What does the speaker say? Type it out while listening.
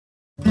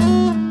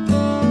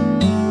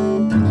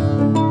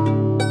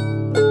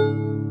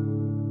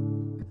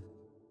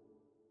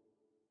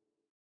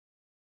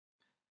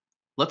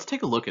Let's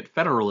take a look at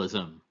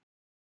federalism.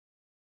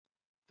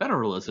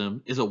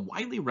 Federalism is a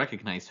widely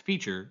recognized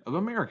feature of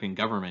American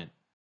government.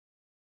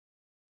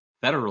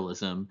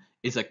 Federalism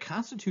is a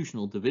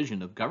constitutional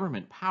division of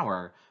government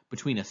power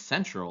between a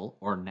central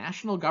or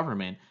national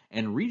government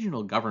and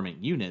regional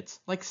government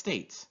units like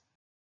states.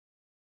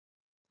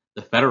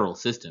 The federal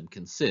system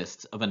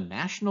consists of a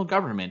national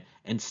government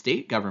and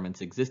state governments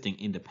existing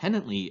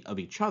independently of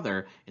each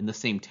other in the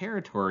same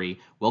territory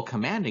while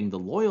commanding the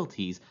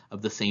loyalties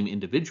of the same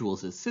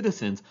individuals as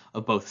citizens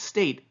of both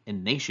state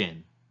and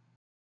nation.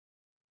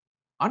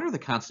 Under the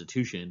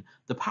Constitution,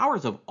 the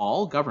powers of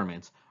all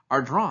governments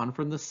are drawn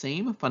from the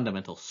same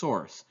fundamental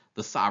source,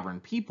 the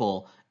sovereign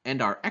people,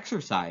 and are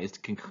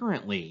exercised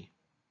concurrently.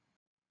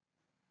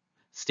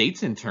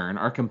 States, in turn,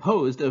 are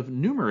composed of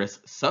numerous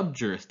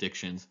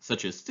subjurisdictions,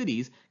 such as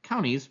cities,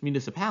 counties,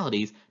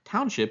 municipalities,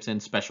 townships,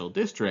 and special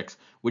districts,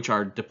 which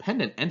are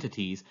dependent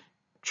entities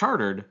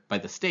chartered by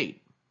the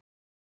state.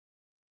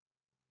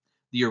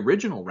 The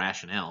original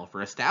rationale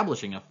for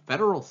establishing a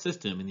federal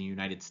system in the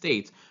United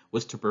States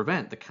was to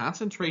prevent the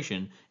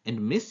concentration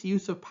and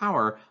misuse of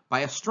power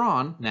by a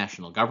strong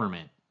national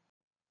government.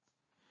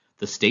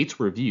 The states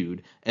were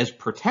viewed as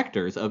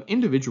protectors of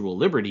individual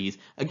liberties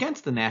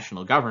against the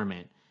national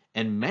government,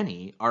 and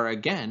many are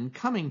again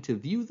coming to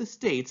view the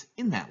states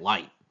in that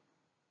light.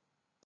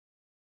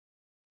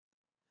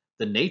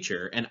 The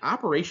nature and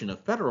operation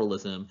of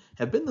federalism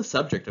have been the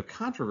subject of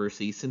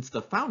controversy since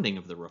the founding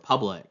of the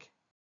Republic.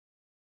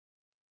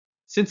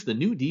 Since the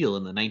New Deal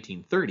in the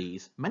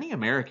 1930s, many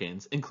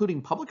Americans,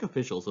 including public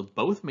officials of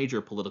both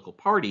major political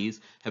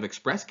parties, have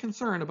expressed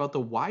concern about the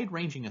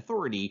wide-ranging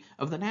authority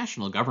of the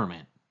national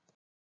government.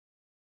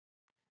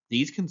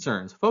 These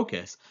concerns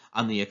focus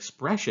on the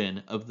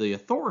expression of the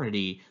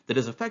authority that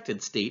has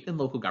affected state and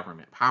local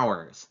government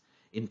powers.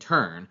 In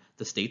turn,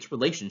 the states'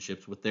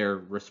 relationships with their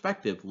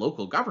respective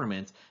local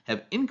governments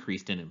have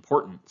increased in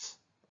importance.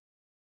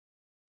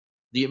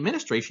 The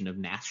administration of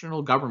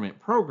national government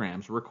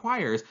programs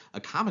requires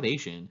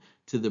accommodation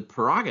to the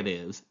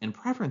prerogatives and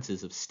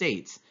preferences of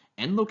states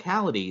and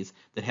localities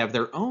that have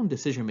their own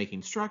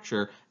decision-making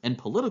structure and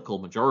political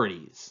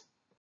majorities.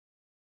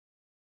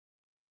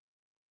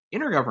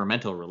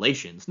 Intergovernmental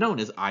relations, known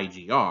as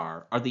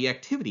IGR, are the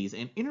activities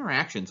and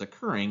interactions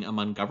occurring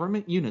among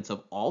government units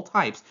of all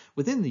types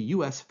within the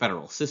U.S.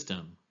 federal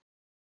system.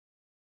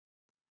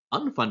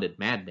 Unfunded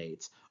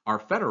mandates are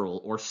federal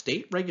or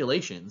state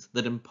regulations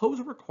that impose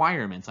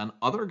requirements on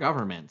other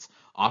governments,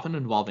 often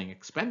involving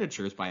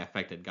expenditures by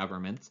affected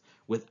governments,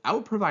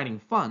 without providing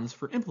funds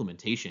for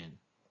implementation.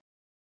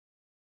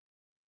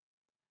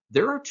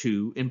 There are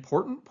two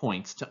important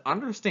points to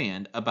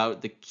understand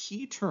about the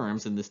key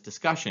terms in this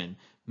discussion,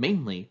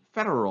 mainly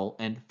federal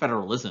and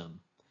federalism.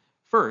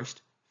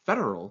 First,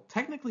 federal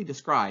technically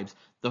describes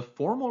the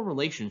formal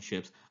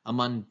relationships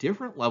among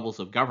different levels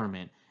of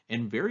government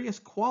and various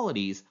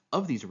qualities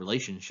of these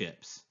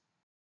relationships.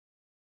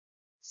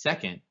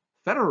 Second,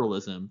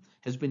 federalism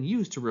has been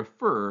used to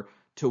refer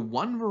to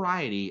one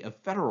variety of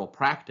federal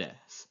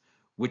practice,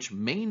 which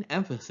main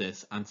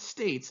emphasis on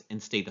states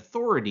and state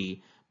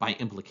authority by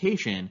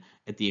implication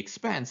at the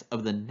expense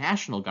of the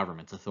national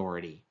government's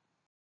authority.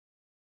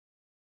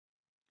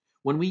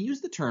 When we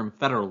use the term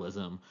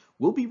federalism,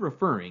 we'll be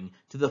referring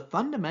to the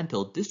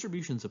fundamental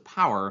distributions of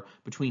power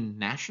between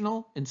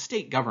national and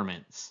state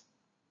governments.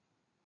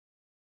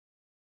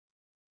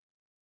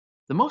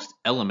 The most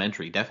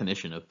elementary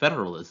definition of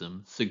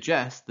federalism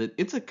suggests that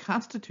it's a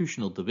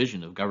constitutional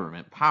division of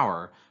government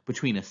power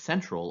between a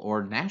central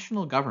or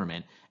national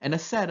government and a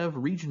set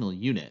of regional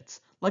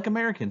units, like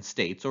American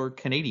states or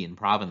Canadian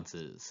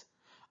provinces.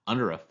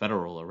 Under a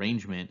federal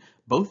arrangement,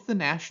 both the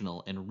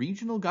national and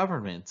regional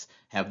governments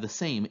have the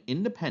same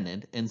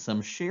independent and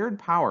some shared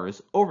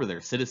powers over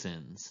their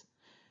citizens.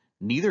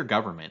 Neither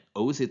government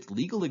owes its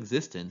legal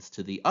existence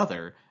to the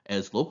other,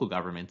 as local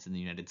governments in the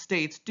United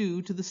States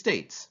do to the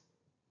states.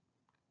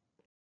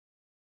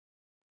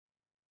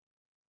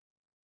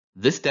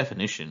 This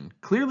definition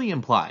clearly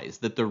implies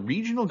that the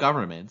regional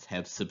governments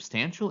have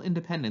substantial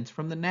independence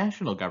from the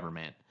national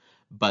government,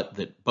 but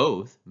that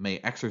both may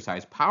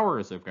exercise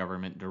powers of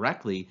government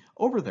directly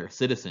over their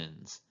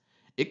citizens.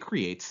 It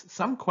creates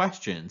some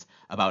questions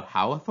about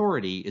how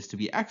authority is to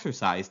be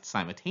exercised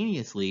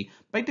simultaneously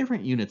by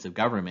different units of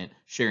government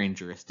sharing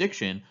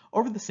jurisdiction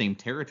over the same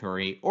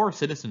territory or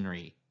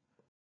citizenry.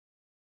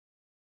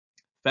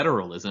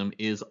 Federalism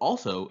is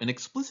also an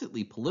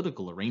explicitly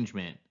political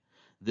arrangement.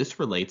 This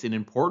relates in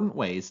important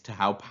ways to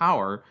how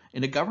power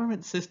in a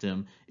government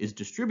system is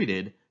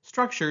distributed,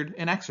 structured,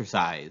 and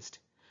exercised.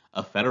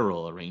 A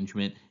federal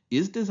arrangement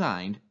is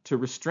designed to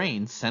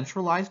restrain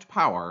centralized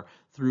power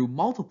through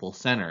multiple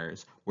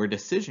centers where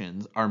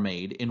decisions are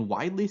made in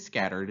widely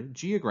scattered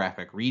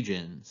geographic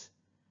regions.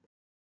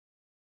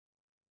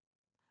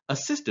 A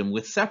system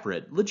with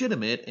separate,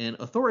 legitimate, and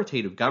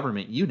authoritative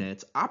government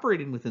units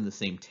operating within the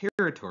same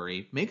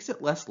territory makes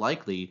it less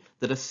likely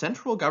that a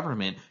central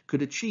government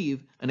could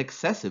achieve an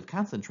excessive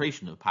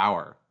concentration of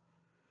power.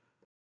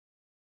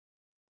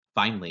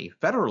 Finally,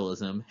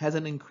 federalism has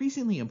an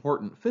increasingly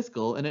important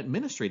fiscal and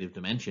administrative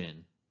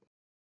dimension.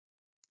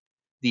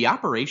 The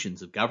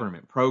operations of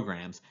government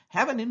programs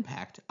have an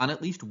impact on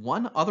at least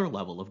one other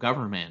level of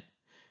government.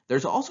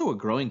 There's also a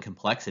growing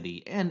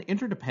complexity and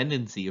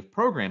interdependency of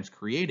programs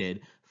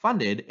created,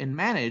 funded, and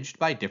managed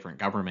by different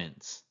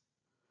governments.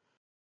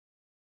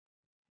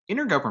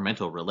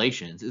 Intergovernmental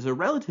relations is a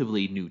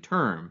relatively new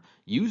term,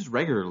 used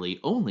regularly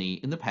only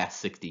in the past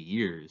 60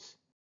 years.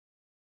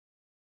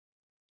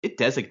 It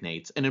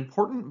designates an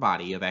important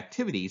body of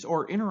activities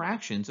or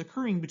interactions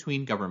occurring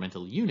between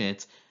governmental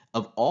units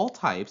of all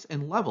types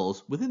and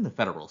levels within the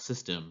federal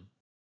system.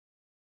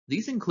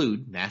 These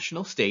include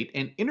national state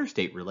and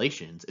interstate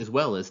relations, as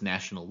well as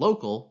national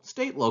local,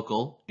 state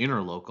local,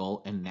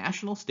 interlocal, and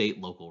national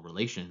state local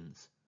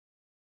relations.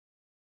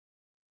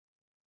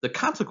 The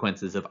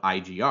consequences of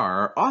IGR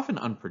are often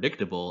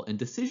unpredictable and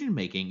decision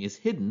making is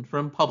hidden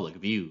from public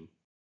view.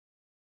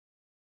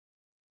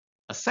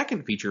 A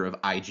second feature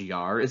of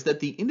IGR is that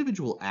the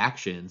individual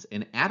actions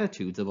and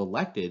attitudes of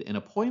elected and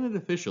appointed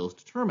officials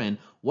determine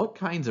what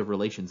kinds of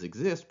relations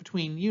exist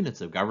between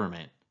units of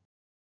government.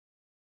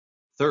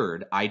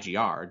 Third,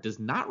 IGR does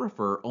not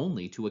refer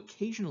only to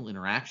occasional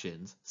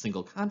interactions,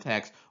 single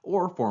contacts,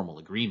 or formal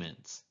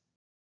agreements.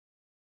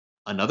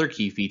 Another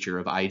key feature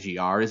of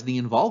IGR is the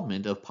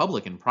involvement of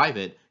public and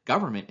private,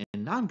 government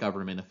and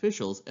non-government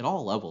officials at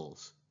all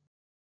levels.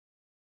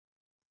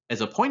 As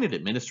appointed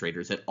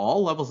administrators at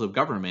all levels of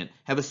government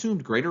have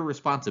assumed greater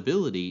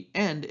responsibility,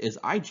 and as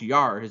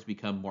IGR has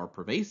become more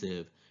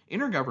pervasive,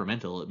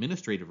 intergovernmental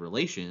administrative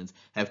relations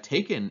have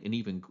taken an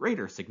even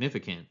greater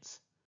significance.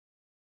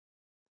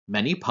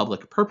 Many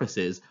public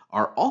purposes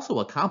are also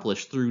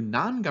accomplished through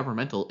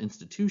non-governmental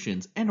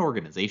institutions and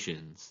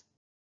organizations.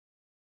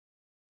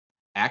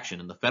 Action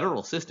in the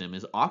federal system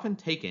is often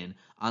taken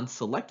on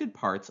selected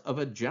parts of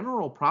a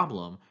general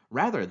problem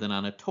rather than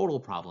on a total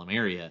problem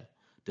area.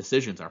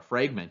 Decisions are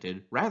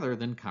fragmented rather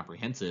than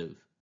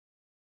comprehensive.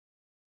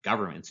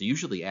 Governments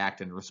usually act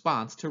in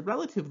response to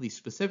relatively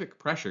specific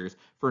pressures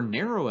for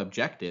narrow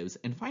objectives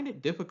and find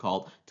it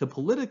difficult to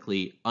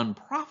politically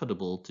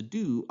unprofitable to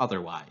do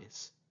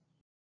otherwise.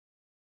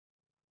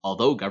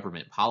 Although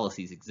government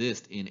policies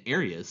exist in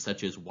areas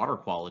such as water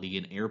quality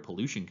and air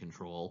pollution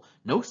control,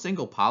 no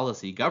single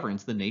policy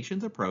governs the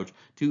nation's approach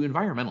to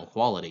environmental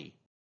quality.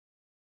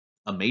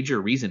 A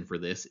major reason for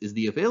this is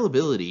the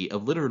availability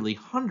of literally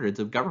hundreds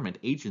of government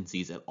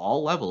agencies at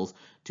all levels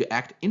to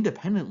act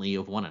independently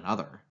of one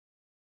another.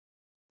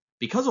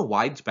 Because a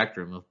wide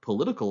spectrum of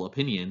political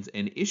opinions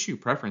and issue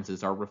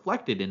preferences are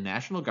reflected in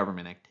national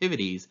government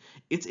activities,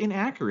 it's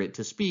inaccurate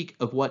to speak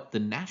of what the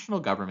national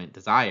government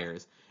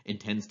desires,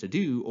 intends to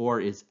do, or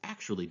is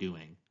actually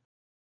doing.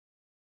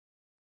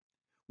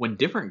 When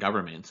different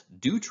governments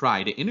do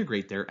try to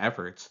integrate their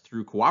efforts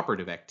through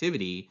cooperative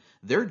activity,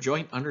 their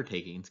joint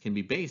undertakings can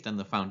be based on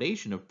the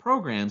foundation of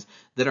programs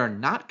that are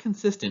not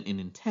consistent in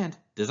intent,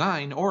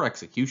 design, or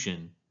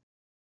execution.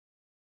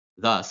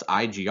 Thus,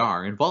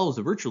 IGR involves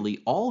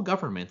virtually all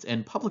governments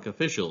and public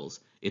officials.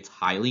 It's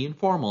highly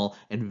informal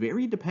and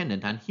very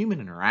dependent on human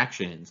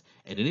interactions,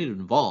 and it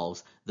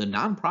involves the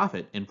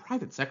nonprofit and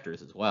private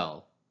sectors as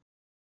well.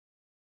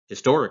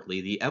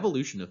 Historically, the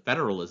evolution of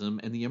federalism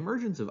and the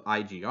emergence of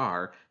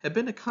IGR have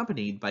been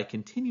accompanied by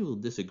continual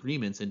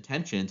disagreements and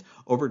tensions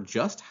over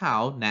just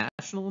how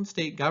national and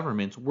state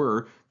governments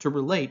were to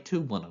relate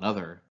to one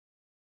another.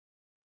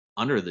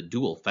 Under the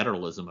dual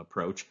federalism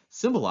approach,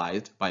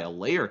 symbolized by a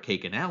layer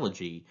cake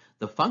analogy,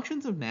 the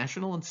functions of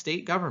national and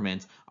state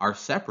governments are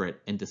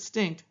separate and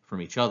distinct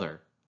from each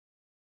other.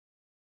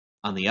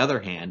 On the other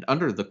hand,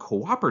 under the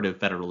cooperative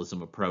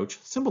federalism approach,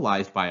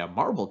 symbolized by a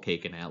marble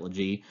cake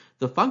analogy,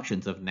 the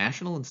functions of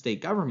national and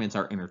state governments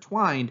are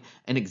intertwined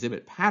and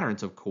exhibit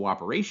patterns of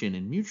cooperation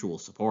and mutual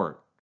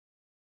support.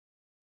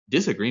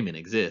 Disagreement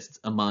exists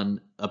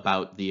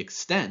about the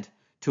extent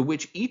to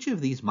which each of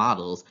these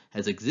models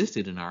has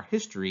existed in our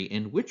history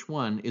and which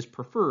one is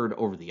preferred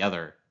over the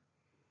other.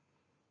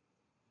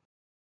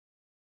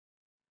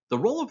 The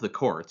role of the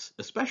courts,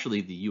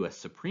 especially the U.S.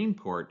 Supreme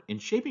Court, in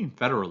shaping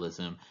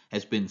federalism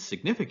has been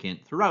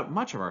significant throughout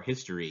much of our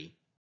history.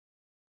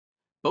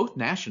 Both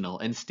national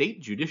and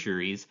state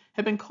judiciaries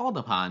have been called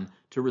upon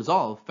to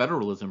resolve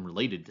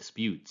federalism-related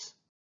disputes.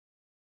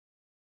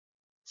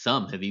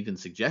 Some have even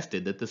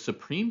suggested that the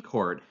Supreme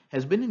Court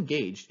has been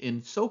engaged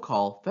in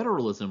so-called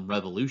federalism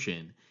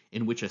revolution,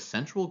 in which a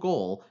central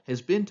goal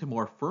has been to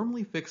more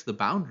firmly fix the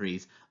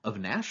boundaries of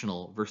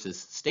national versus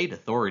state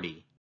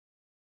authority.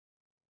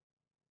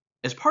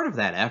 As part of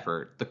that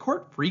effort, the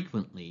court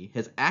frequently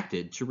has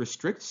acted to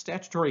restrict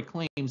statutory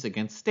claims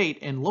against state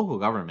and local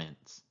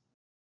governments.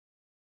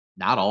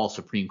 Not all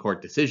Supreme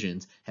Court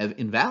decisions have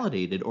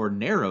invalidated or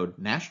narrowed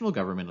national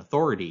government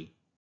authority.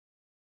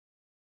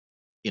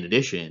 In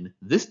addition,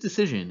 this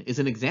decision is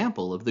an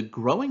example of the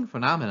growing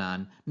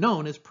phenomenon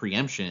known as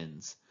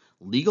preemptions,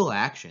 legal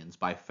actions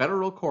by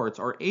federal courts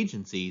or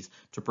agencies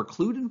to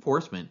preclude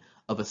enforcement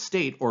of a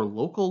state or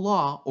local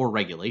law or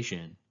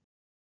regulation.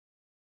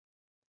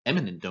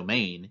 Eminent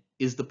domain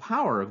is the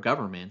power of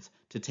governments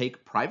to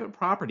take private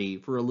property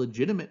for a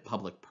legitimate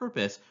public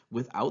purpose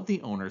without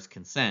the owner's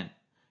consent.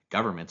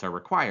 Governments are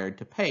required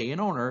to pay an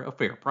owner a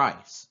fair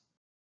price.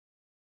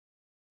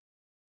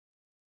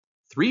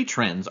 Three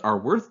trends are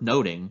worth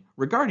noting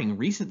regarding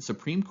recent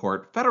Supreme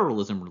Court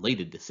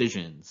federalism-related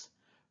decisions.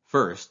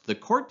 First, the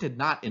court did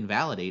not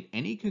invalidate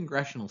any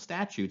congressional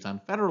statutes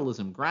on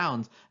federalism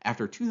grounds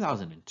after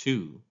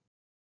 2002.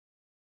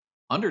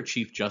 Under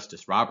Chief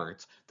Justice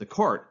Roberts, the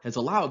court has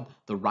allowed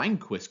the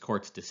Rehnquist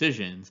Court's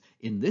decisions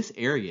in this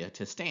area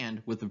to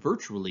stand with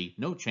virtually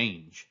no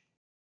change.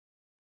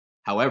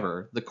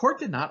 However, the court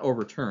did not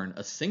overturn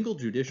a single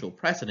judicial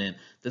precedent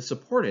that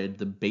supported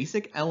the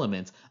basic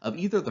elements of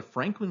either the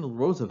Franklin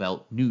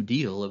Roosevelt New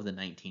Deal of the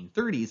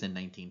 1930s and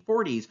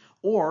 1940s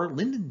or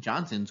Lyndon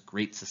Johnson's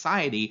Great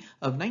Society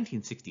of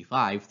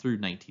 1965 through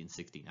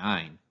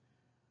 1969.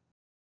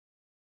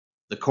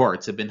 The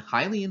courts have been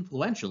highly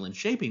influential in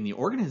shaping the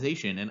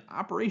organization and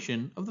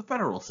operation of the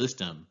federal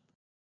system.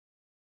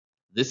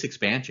 This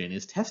expansion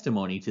is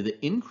testimony to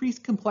the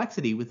increased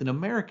complexity within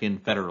American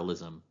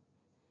federalism.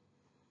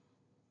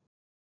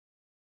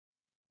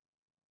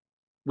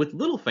 With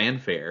little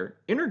fanfare,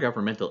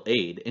 intergovernmental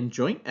aid and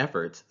joint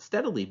efforts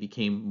steadily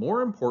became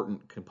more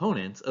important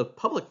components of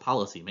public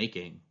policy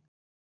making.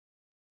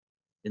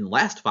 In the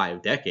last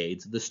 5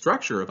 decades, the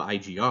structure of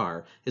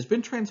IGR has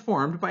been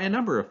transformed by a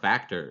number of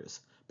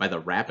factors, by the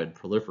rapid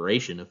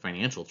proliferation of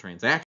financial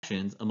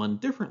transactions among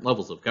different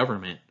levels of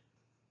government,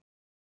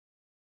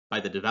 by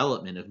the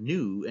development of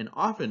new and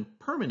often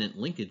permanent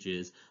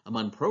linkages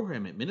among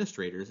program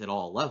administrators at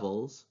all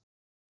levels,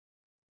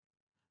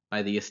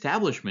 by the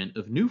establishment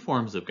of new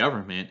forms of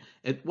government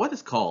at what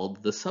is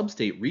called the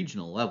substate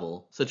regional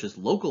level, such as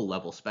local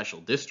level special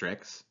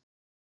districts,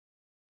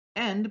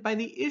 and by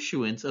the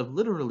issuance of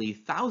literally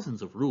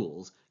thousands of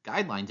rules,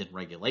 guidelines, and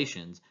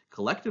regulations,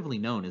 collectively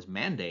known as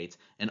mandates,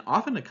 and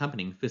often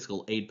accompanying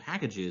fiscal aid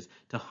packages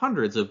to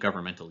hundreds of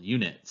governmental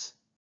units.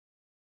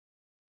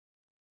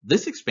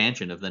 This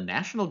expansion of the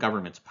national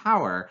government's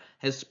power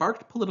has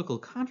sparked political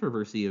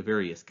controversy of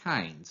various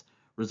kinds,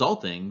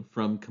 resulting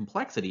from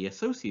complexity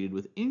associated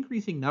with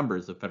increasing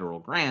numbers of federal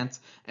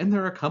grants and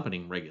their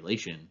accompanying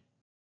regulation.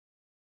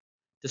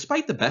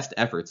 Despite the best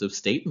efforts of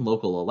state and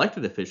local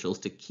elected officials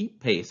to keep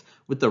pace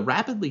with the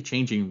rapidly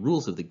changing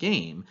rules of the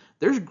game,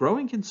 there's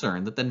growing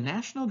concern that the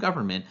national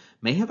government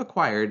may have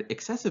acquired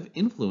excessive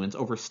influence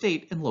over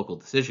state and local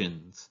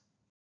decisions.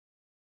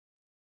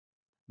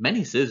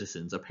 Many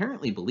citizens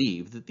apparently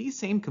believe that these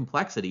same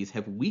complexities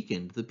have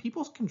weakened the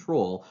people's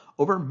control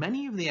over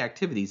many of the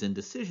activities and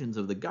decisions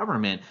of the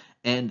government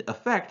and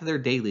affect their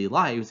daily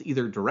lives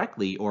either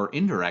directly or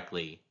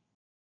indirectly.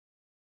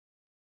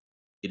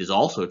 It is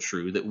also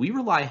true that we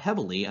rely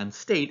heavily on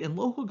state and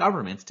local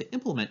governments to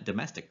implement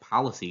domestic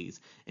policies,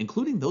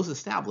 including those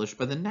established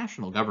by the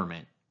national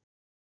government.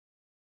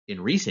 In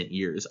recent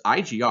years,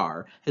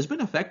 IGR has been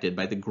affected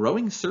by the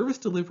growing service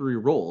delivery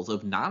roles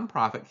of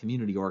nonprofit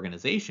community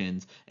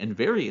organizations and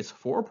various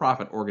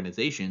for-profit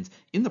organizations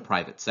in the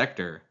private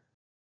sector.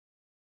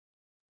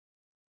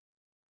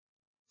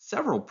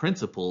 Several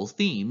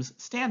themes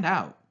stand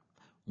out.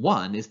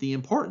 One is the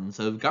importance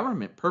of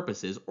government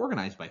purposes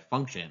organized by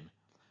function.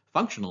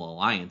 Functional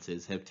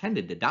alliances have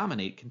tended to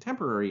dominate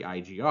contemporary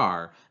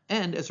IGR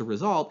and, as a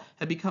result,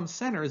 have become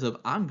centers of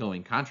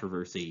ongoing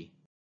controversy.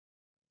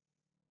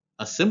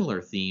 A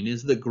similar theme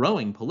is the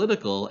growing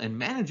political and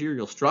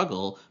managerial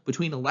struggle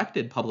between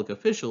elected public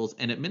officials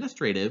and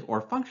administrative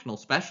or functional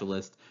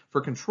specialists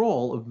for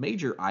control of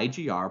major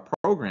IGR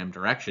program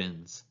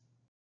directions.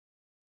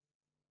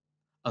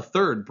 A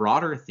third,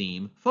 broader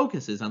theme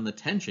focuses on the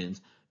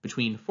tensions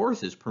between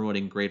forces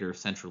promoting greater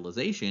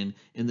centralization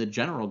in the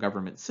general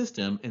government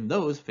system and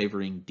those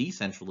favoring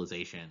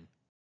decentralization.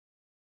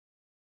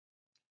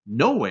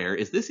 Nowhere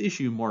is this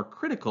issue more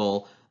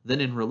critical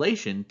than in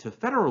relation to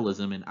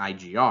federalism and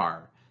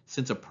IGR,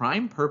 since a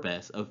prime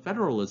purpose of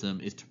federalism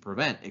is to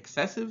prevent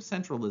excessive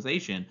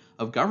centralization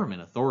of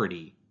government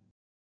authority.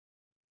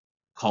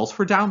 Calls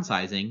for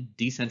downsizing,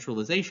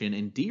 decentralization,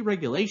 and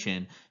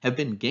deregulation have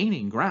been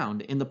gaining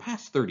ground in the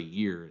past 30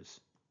 years.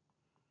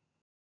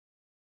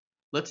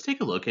 Let's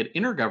take a look at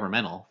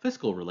intergovernmental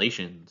fiscal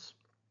relations.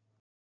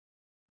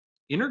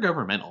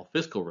 Intergovernmental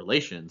fiscal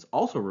relations,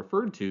 also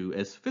referred to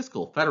as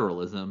fiscal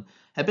federalism,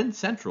 have been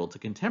central to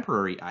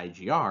contemporary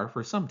IGR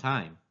for some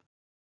time.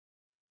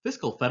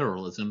 Fiscal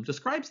federalism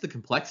describes the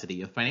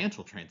complexity of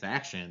financial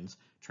transactions,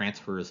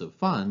 transfers of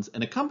funds,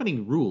 and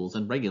accompanying rules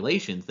and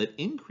regulations that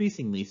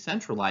increasingly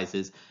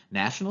centralizes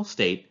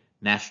national-state,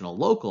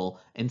 national-local,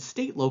 and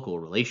state-local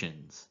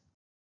relations.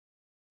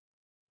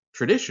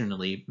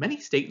 Traditionally,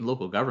 many state and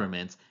local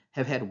governments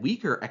have had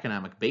weaker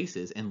economic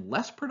bases and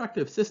less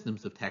productive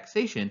systems of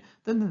taxation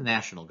than the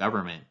national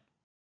government.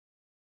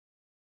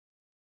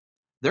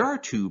 There are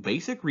two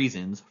basic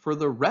reasons for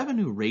the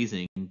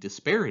revenue-raising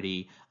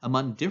disparity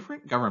among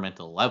different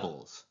governmental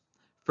levels.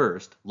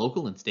 First,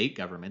 local and state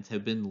governments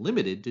have been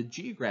limited to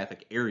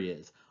geographic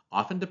areas,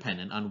 often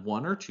dependent on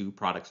one or two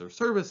products or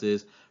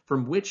services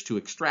from which to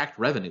extract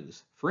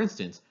revenues, for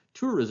instance,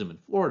 tourism in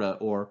Florida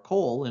or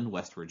coal in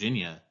West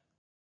Virginia.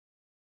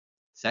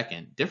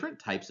 Second, different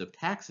types of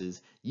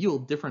taxes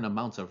yield different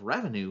amounts of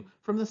revenue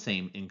from the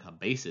same income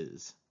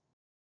bases.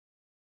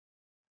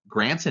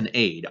 Grants and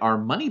aid are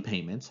money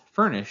payments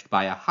furnished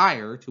by a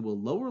higher to a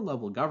lower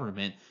level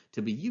government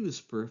to be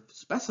used for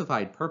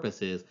specified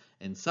purposes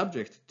and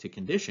subject to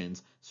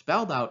conditions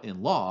spelled out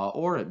in law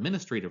or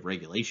administrative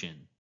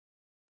regulation.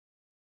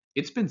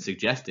 It's been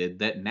suggested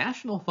that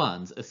national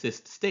funds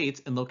assist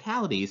states and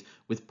localities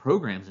with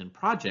programs and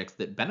projects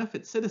that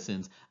benefit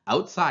citizens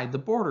outside the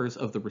borders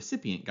of the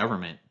recipient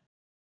government.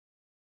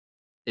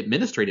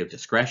 Administrative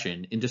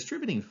discretion in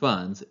distributing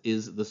funds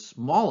is the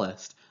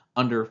smallest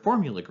under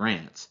formula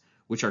grants,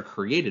 which are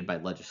created by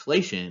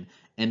legislation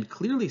and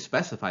clearly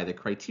specify the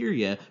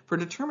criteria for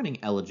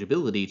determining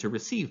eligibility to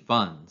receive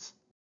funds.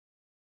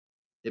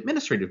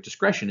 Administrative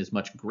discretion is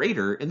much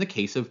greater in the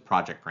case of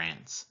project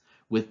grants.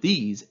 With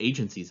these,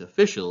 agencies'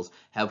 officials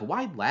have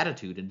wide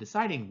latitude in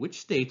deciding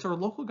which states or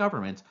local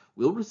governments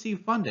will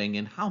receive funding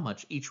and how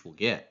much each will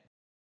get.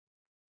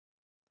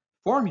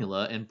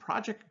 Formula and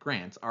project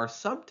grants are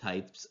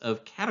subtypes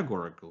of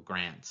categorical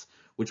grants,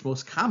 which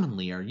most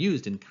commonly are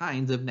used in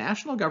kinds of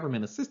national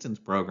government assistance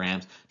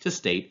programs to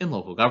state and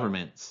local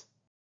governments.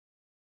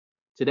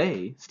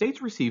 Today,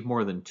 states receive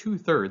more than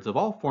two-thirds of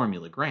all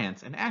formula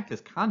grants and act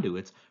as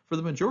conduits for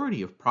the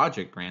majority of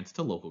project grants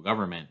to local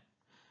government.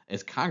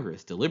 As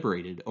Congress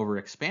deliberated over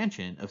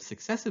expansion of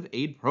successive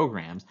aid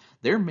programs,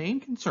 their main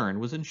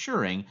concern was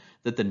ensuring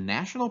that the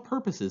national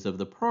purposes of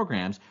the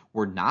programs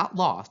were not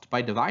lost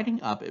by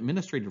dividing up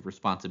administrative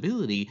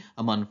responsibility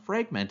among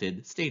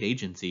fragmented state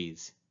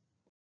agencies.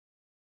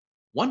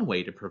 One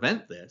way to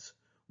prevent this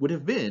would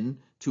have been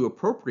to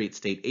appropriate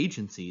state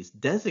agencies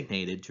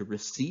designated to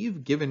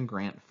receive given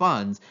grant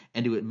funds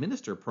and to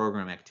administer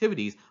program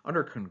activities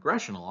under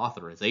congressional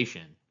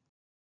authorization.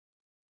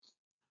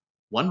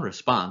 One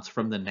response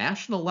from the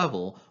national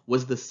level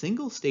was the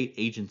single state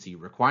agency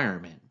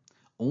requirement.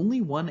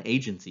 Only one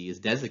agency is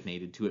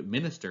designated to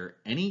administer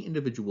any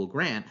individual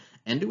grant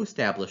and to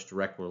establish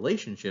direct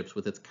relationships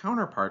with its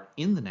counterpart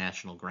in the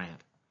national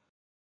grant.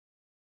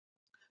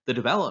 The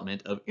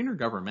development of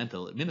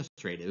intergovernmental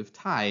administrative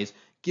ties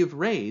give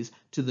rise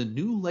to the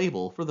new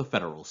label for the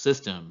federal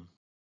system.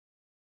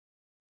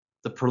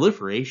 The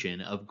proliferation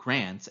of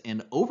grants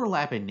and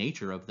overlapping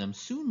nature of them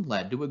soon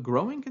led to a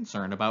growing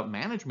concern about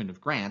management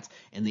of grants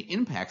and the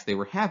impacts they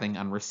were having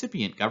on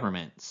recipient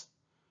governments.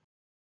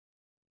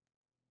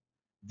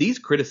 These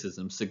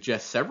criticisms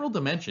suggest several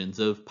dimensions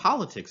of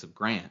politics of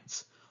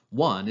grants.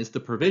 One is the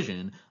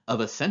provision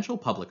of essential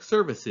public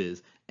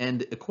services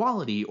and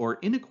equality or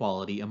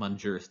inequality among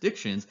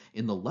jurisdictions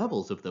in the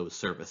levels of those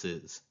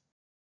services.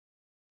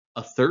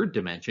 A third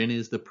dimension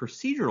is the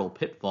procedural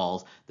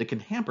pitfalls that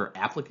can hamper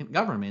applicant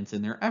governments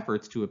in their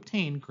efforts to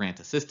obtain grant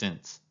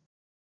assistance.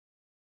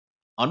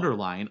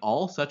 Underlying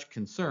all such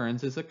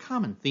concerns is a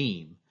common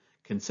theme: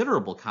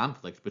 considerable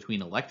conflict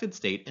between elected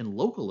state and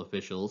local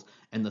officials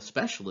and the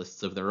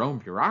specialists of their own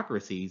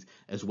bureaucracies,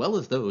 as well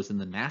as those in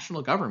the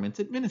national government's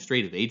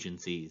administrative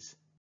agencies.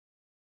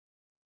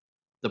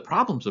 The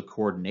problems of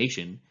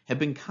coordination have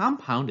been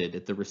compounded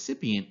at the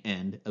recipient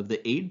end of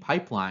the aid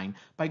pipeline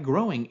by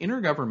growing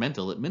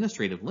intergovernmental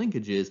administrative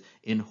linkages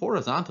in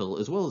horizontal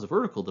as well as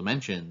vertical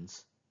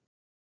dimensions.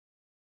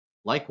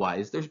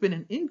 Likewise, there's been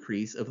an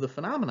increase of the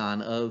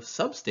phenomenon of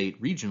substate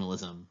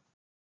regionalism.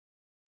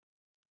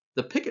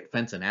 The picket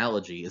fence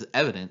analogy is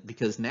evident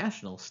because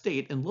national,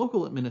 state, and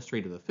local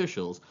administrative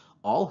officials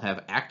all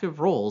have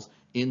active roles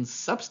in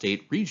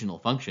substate regional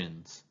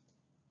functions.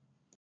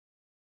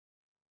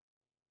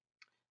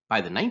 By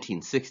the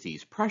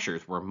 1960s,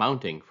 pressures were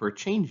mounting for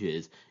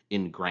changes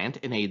in grant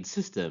and aid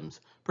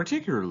systems,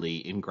 particularly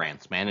in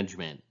grants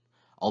management.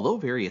 Although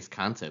various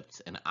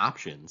concepts and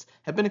options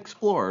have been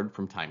explored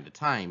from time to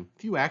time,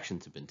 few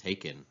actions have been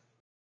taken.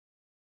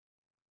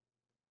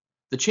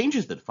 The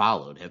changes that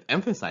followed have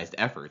emphasized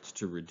efforts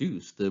to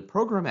reduce the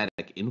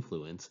programmatic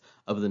influence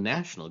of the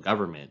national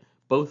government,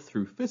 both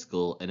through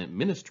fiscal and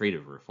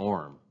administrative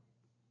reform.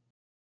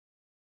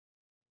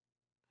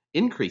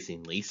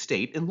 Increasingly,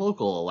 state and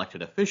local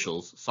elected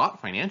officials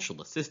sought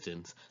financial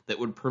assistance that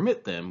would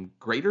permit them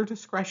greater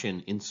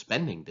discretion in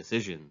spending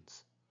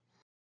decisions.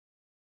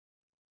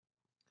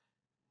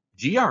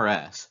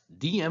 GRS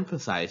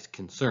de-emphasized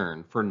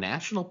concern for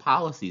national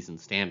policies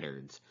and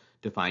standards,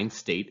 defined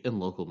state and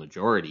local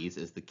majorities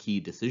as the key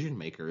decision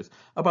makers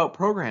about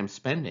program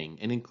spending,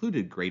 and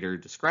included greater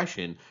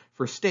discretion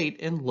for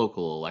state and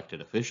local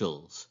elected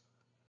officials.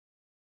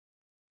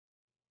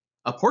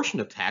 A portion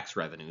of tax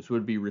revenues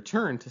would be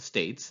returned to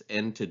states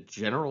and to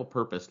general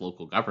purpose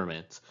local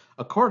governments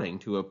according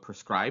to a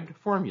prescribed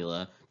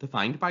formula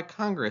defined by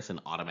Congress and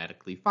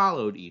automatically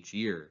followed each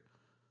year.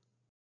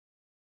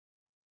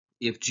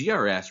 If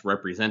GRS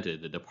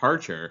represented a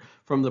departure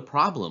from the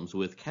problems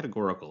with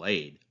categorical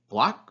aid,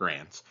 block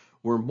grants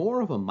were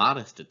more of a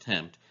modest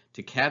attempt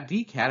to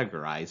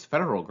decategorize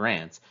federal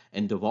grants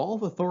and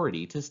devolve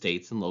authority to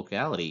states and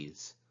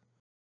localities.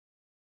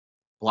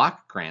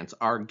 Block grants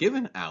are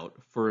given out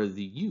for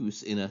the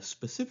use in a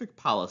specific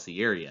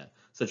policy area,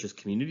 such as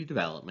community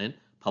development,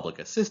 public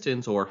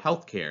assistance, or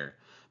healthcare,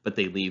 but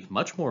they leave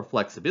much more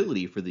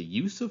flexibility for the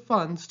use of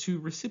funds to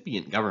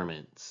recipient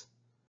governments.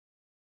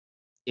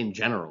 In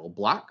general,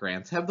 block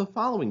grants have the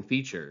following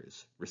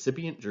features.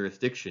 Recipient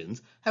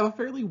jurisdictions have a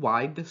fairly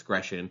wide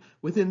discretion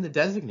within the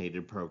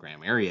designated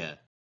program area.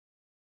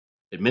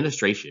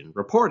 Administration,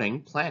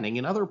 reporting, planning,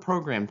 and other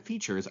program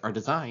features are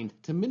designed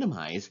to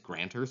minimize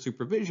grantor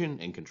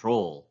supervision and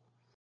control.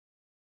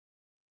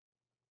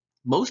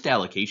 Most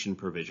allocation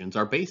provisions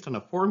are based on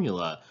a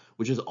formula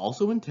which is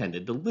also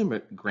intended to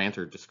limit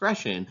grantor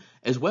discretion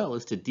as well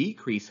as to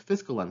decrease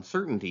fiscal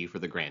uncertainty for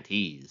the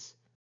grantees.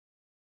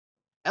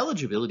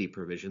 Eligibility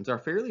provisions are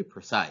fairly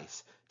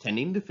precise,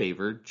 tending to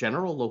favor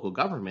general local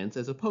governments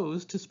as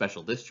opposed to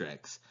special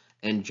districts,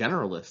 and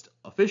generalist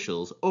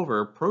officials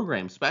over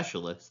program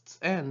specialists,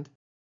 and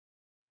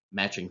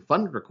matching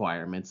fund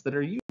requirements that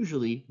are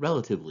usually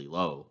relatively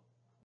low.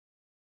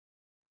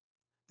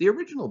 The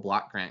original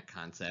block grant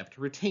concept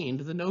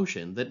retained the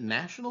notion that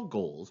national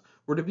goals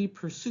were to be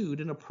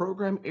pursued in a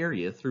program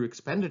area through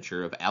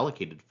expenditure of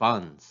allocated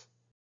funds.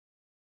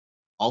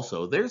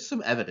 Also, there's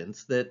some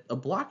evidence that a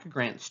block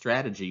grant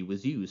strategy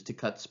was used to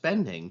cut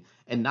spending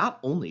and not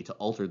only to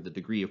alter the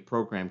degree of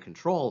program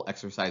control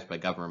exercised by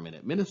government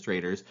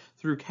administrators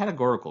through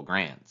categorical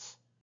grants.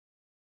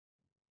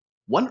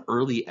 One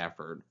early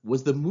effort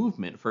was the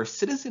movement for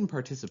citizen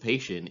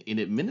participation in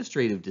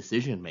administrative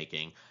decision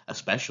making,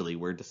 especially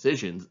where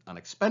decisions on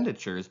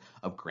expenditures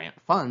of grant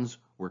funds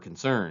were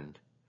concerned.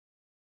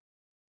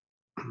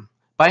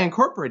 By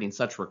incorporating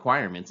such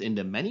requirements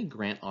into many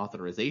grant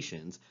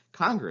authorizations,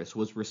 Congress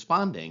was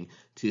responding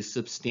to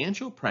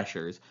substantial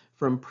pressures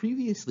from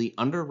previously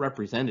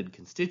underrepresented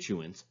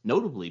constituents,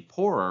 notably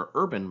poorer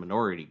urban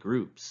minority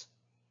groups.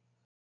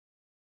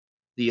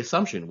 The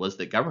assumption was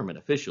that government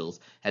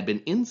officials had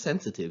been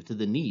insensitive to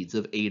the needs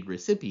of aid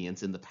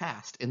recipients in the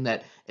past, and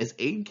that as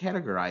aid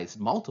categorized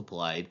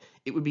multiplied,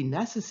 it would be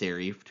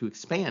necessary to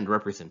expand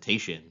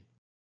representation.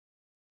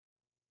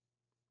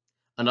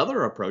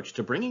 Another approach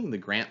to bringing the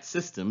grant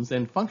systems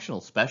and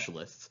functional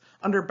specialists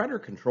under better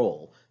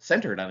control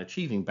centered on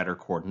achieving better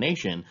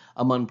coordination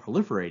among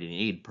proliferating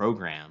aid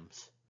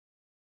programs.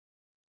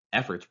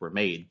 Efforts were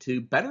made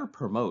to better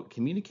promote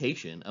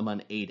communication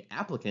among aid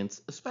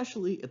applicants,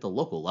 especially at the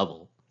local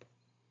level.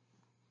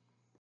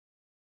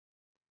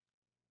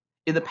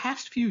 In the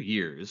past few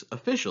years,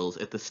 officials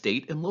at the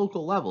state and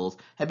local levels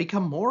have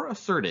become more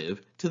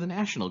assertive to the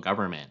national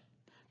government.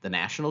 The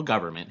national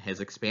government has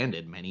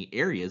expanded many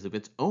areas of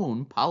its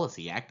own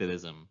policy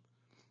activism.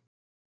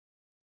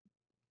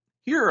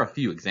 Here are a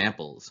few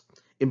examples.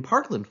 In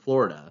Parkland,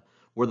 Florida,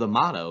 where the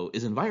motto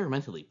is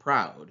environmentally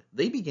proud,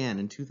 they began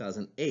in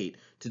 2008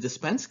 to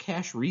dispense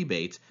cash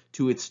rebates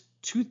to its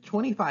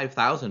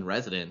 25,000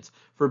 residents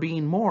for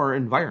being more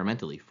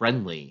environmentally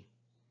friendly.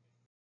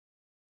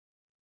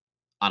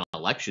 On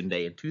election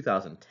day in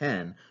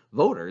 2010,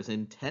 voters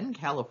in 10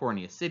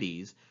 California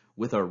cities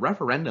with a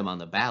referendum on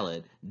the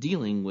ballot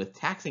dealing with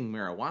taxing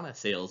marijuana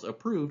sales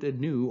approved a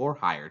new or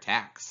higher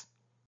tax.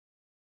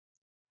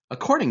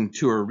 According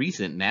to a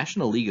recent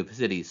National League of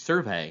Cities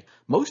survey,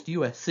 most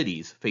U.S.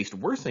 cities faced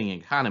worsening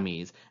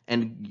economies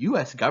and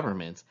U.S.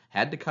 governments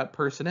had to cut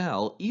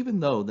personnel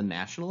even though the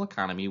national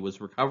economy was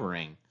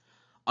recovering.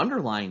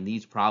 Underlying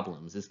these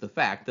problems is the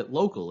fact that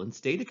local and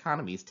state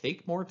economies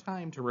take more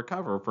time to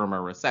recover from a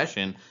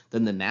recession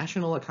than the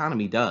national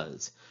economy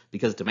does,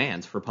 because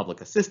demands for public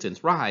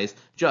assistance rise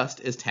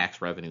just as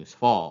tax revenues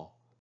fall.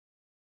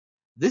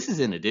 This is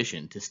in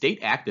addition to state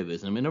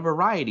activism in a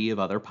variety of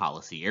other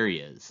policy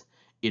areas.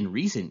 In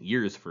recent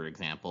years, for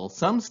example,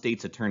 some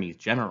states' attorneys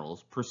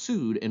generals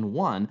pursued and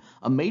won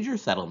a major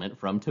settlement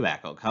from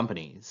tobacco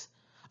companies.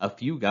 A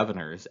few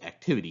governors'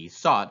 activities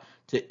sought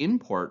to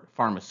import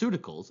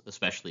pharmaceuticals,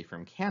 especially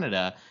from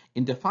Canada,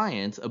 in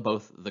defiance of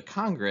both the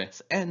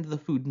Congress and the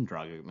Food and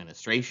Drug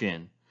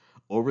Administration.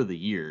 Over the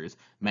years,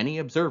 many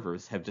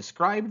observers have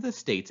described the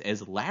states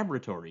as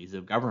laboratories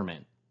of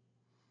government.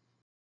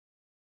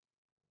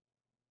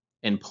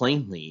 And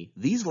plainly,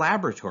 these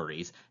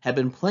laboratories have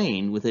been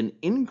playing with an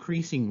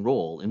increasing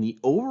role in the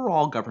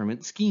overall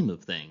government scheme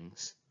of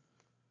things.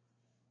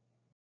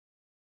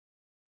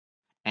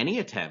 Any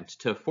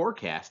attempt to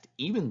forecast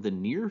even the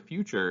near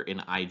future in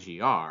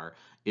IGR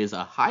is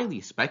a highly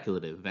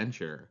speculative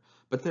venture,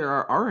 but there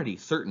are already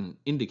certain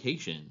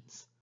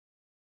indications.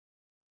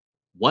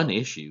 One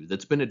issue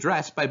that's been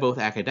addressed by both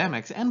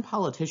academics and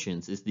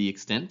politicians is the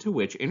extent to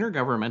which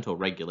intergovernmental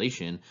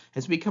regulation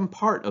has become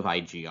part of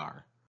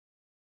IGR.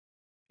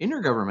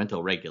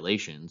 Intergovernmental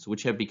regulations,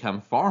 which have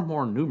become far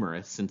more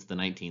numerous since the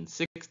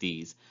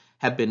 1960s,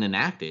 have been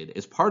enacted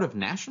as part of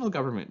national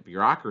government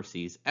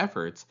bureaucracy's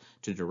efforts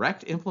to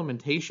direct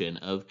implementation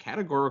of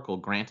categorical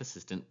grant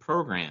assistance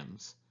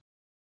programs.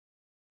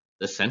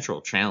 The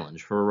central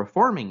challenge for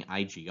reforming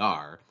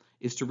IGR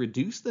is to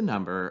reduce the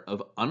number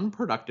of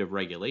unproductive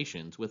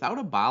regulations without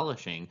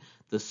abolishing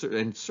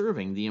and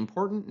serving the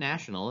important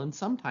national and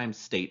sometimes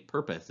state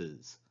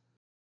purposes.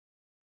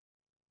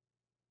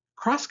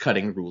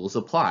 Cross-cutting rules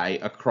apply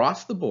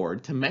across the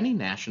board to many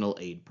national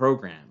aid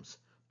programs.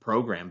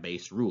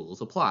 Program-based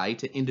rules apply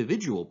to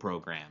individual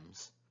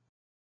programs.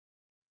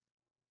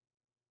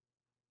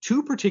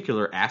 Two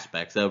particular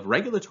aspects of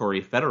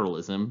regulatory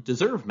federalism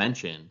deserve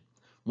mention.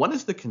 One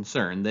is the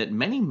concern that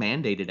many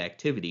mandated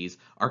activities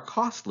are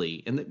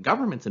costly and that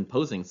governments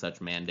imposing such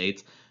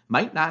mandates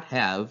might not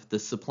have the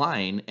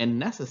supplying and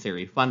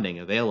necessary funding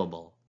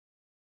available.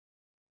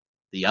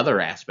 The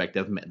other aspect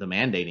of the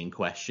mandating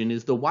question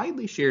is the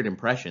widely shared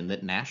impression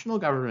that national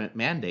government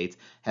mandates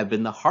have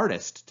been the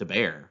hardest to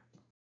bear.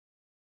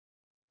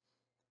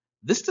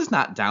 This does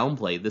not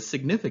downplay the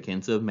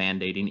significance of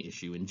mandating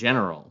issue in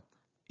general.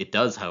 It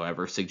does,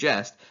 however,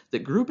 suggest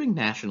that grouping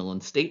national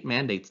and state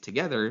mandates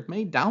together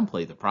may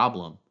downplay the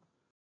problem.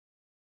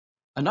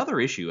 Another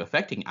issue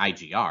affecting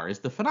IGR is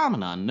the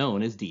phenomenon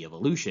known as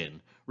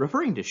de-evolution,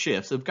 referring to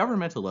shifts of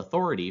governmental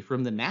authority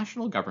from the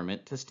national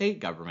government to state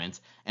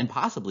governments, and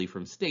possibly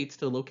from states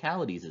to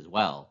localities as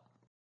well.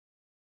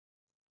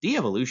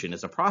 De-evolution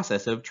is a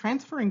process of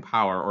transferring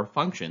power or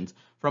functions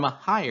from a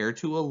higher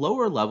to a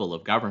lower level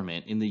of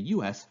government in the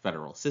U.S.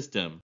 federal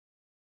system.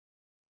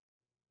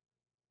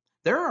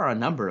 There are a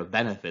number of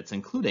benefits,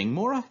 including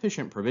more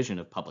efficient provision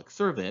of public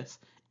service,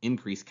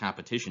 increased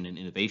competition and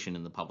innovation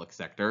in the public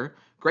sector,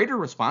 greater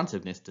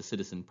responsiveness to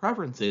citizen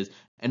preferences,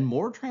 and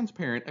more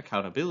transparent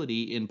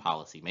accountability in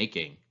policy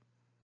making.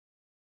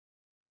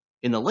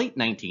 In the late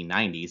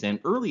 1990s and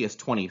earliest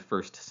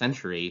 21st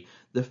century,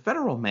 the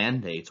federal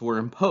mandates were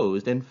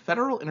imposed and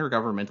federal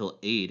intergovernmental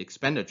aid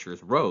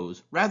expenditures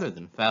rose rather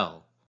than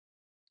fell.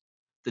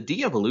 The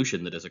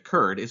de-evolution that has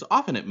occurred is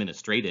often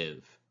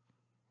administrative.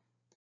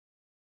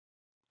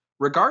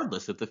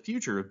 Regardless of the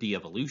future of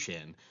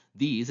de-evolution,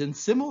 these and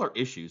similar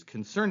issues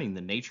concerning the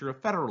nature of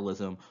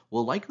federalism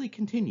will likely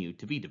continue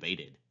to be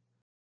debated.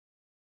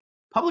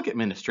 Public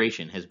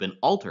administration has been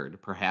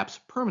altered,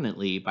 perhaps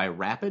permanently, by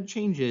rapid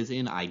changes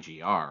in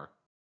IGR.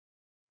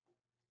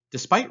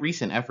 Despite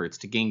recent efforts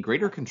to gain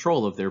greater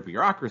control of their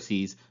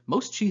bureaucracies,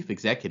 most chief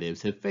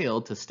executives have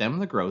failed to stem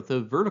the growth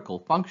of vertical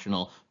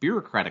functional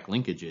bureaucratic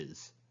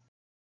linkages.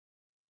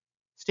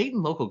 State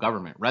and local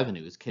government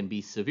revenues can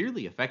be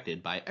severely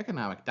affected by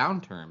economic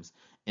downturns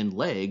and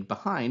lag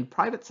behind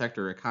private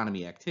sector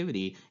economy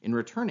activity in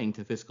returning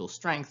to fiscal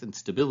strength and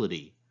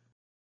stability.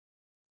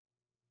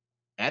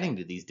 Adding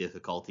to these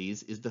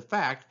difficulties is the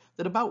fact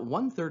that about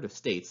one-third of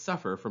states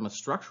suffer from a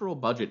structural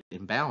budget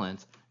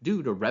imbalance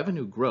due to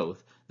revenue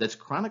growth that's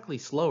chronically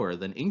slower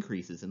than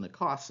increases in the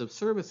costs of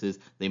services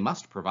they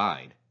must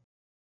provide.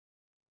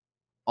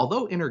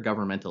 Although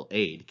intergovernmental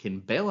aid can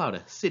bail out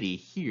a city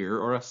here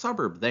or a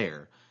suburb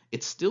there,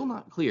 it's still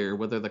not clear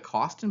whether the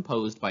cost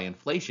imposed by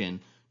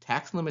inflation,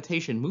 tax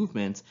limitation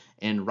movements,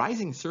 and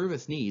rising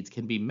service needs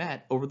can be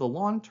met over the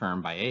long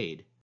term by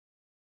aid.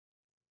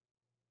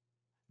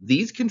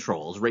 These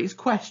controls raise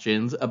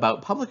questions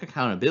about public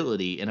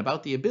accountability and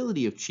about the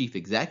ability of chief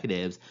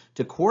executives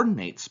to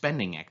coordinate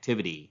spending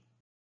activity.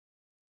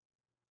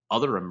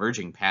 Other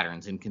emerging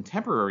patterns in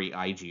contemporary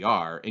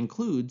IGR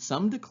include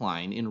some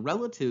decline in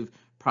relative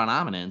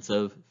prominence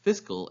of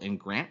fiscal and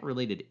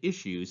grant-related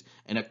issues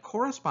and a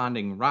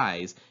corresponding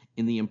rise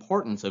in the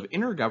importance of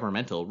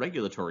intergovernmental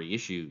regulatory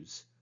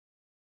issues.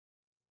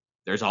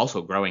 There's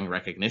also growing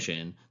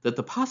recognition that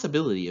the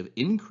possibility of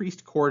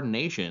increased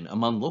coordination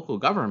among local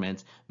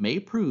governments may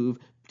prove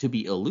to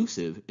be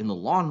elusive in the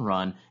long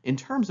run in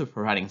terms of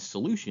providing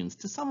solutions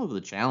to some of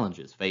the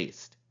challenges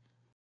faced.